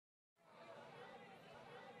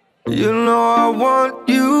You know I want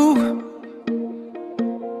you.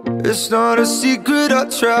 It's not a secret I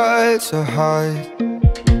try to hide.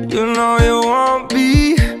 You know you want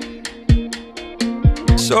me,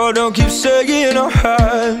 so don't keep saying our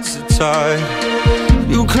hands are tied.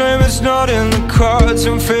 You claim it's not in the cards,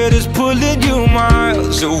 and fate is pulling you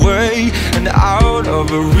miles away and out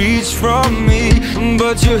of reach from me.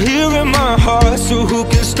 But you're here in my heart, so who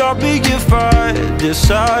can stop me if I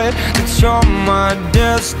decide that you're my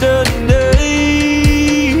destiny?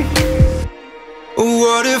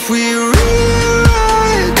 What if we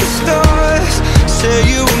rewrite the stars? Say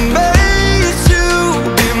you were made to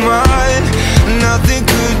be mine. Nothing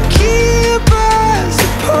could keep us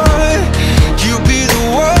apart. You be the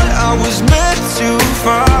one I was meant to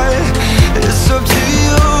find. It's up to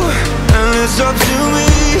you, and it's up to me.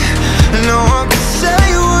 No one can say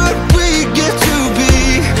what we get to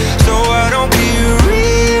be. So why don't we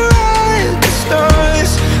rewrite the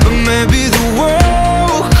stars? Or maybe the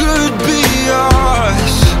world could be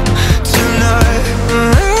ours tonight.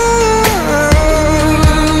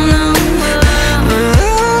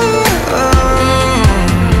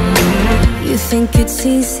 You think it's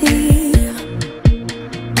easy?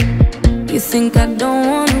 You think I don't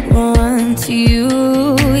wanna run to you,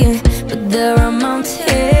 yeah. But there are mountains,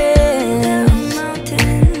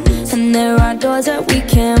 and there are doors that we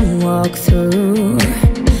can walk through.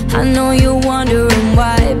 I know you're wondering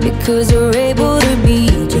why, because we're able to be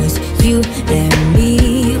just you and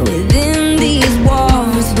me within these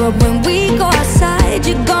walls. But when we go outside,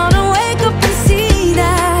 you're gonna wake up and see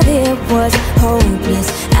that it was hopeless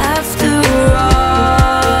after all.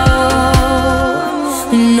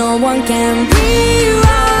 No one can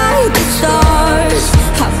rewrite the stars.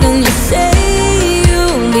 How can you say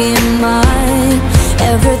you'll be mine?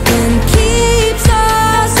 Everything keeps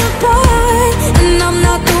us apart, and I'm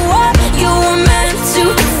not the one you were meant to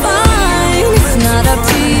find. It's not up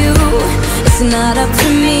to you, it's not up to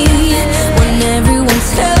me, when everyone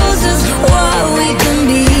tells us what we can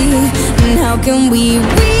be. And how can we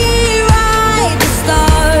rewrite the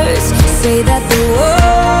stars? Say that the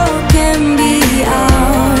world can be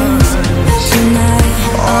ours tonight.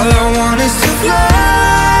 All I want is to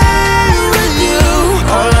fly with you.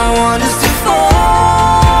 All I want is to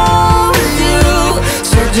fall with you.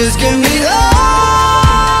 So just give me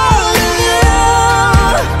all of you.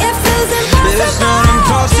 It feels impossible. It's not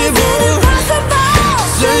impossible.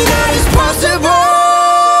 Say that it's possible.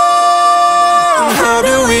 How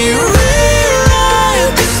do we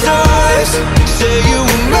rewrite the stars? Say you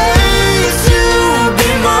were made to be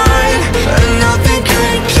mine, and nothing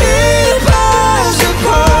can keep us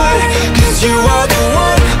apart. 'Cause you are the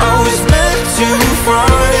one I was meant to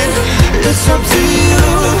find. It's up to you,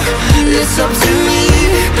 it's up to me.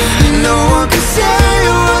 No one can say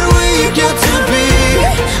what we get to be.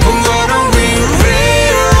 Why don't we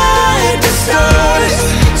rewrite the stars?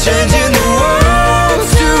 Changing the world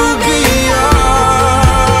to be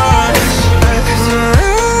ours.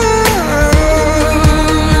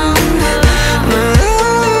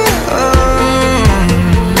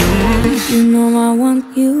 You know I want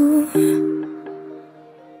you.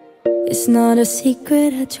 It's not a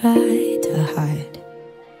secret I try to hide,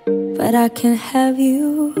 but I can have you.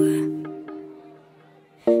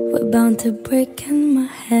 We're bound to break and my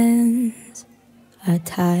hands are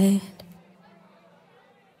tied.